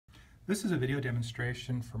This is a video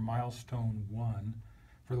demonstration for Milestone 1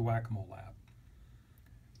 for the Whack-A-Mole Lab.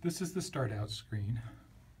 This is the start out screen.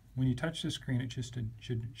 When you touch the screen, it just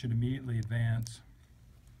should immediately advance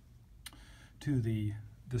to the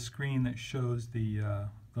screen that shows the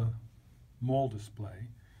mole display.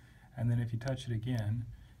 And then if you touch it again,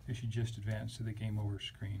 it should just advance to the game over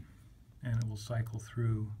screen. And it will cycle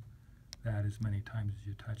through that as many times as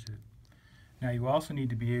you touch it. Now you also need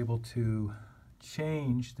to be able to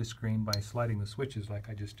change the screen by sliding the switches like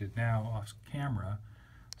I just did now off camera.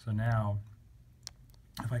 So now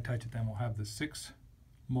if I touch it, then we'll have the 6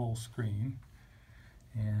 mole screen,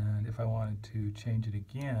 and if I wanted to change it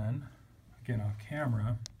again off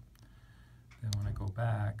camera, then when I go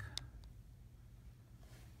back,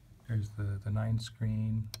 there's the 9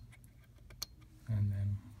 screen, and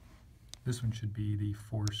then this one should be the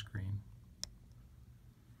 4 screen.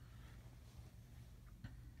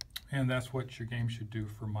 And that's what your game should do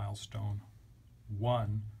for Milestone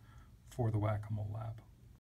 1 for the Whack-A-Mole Lab.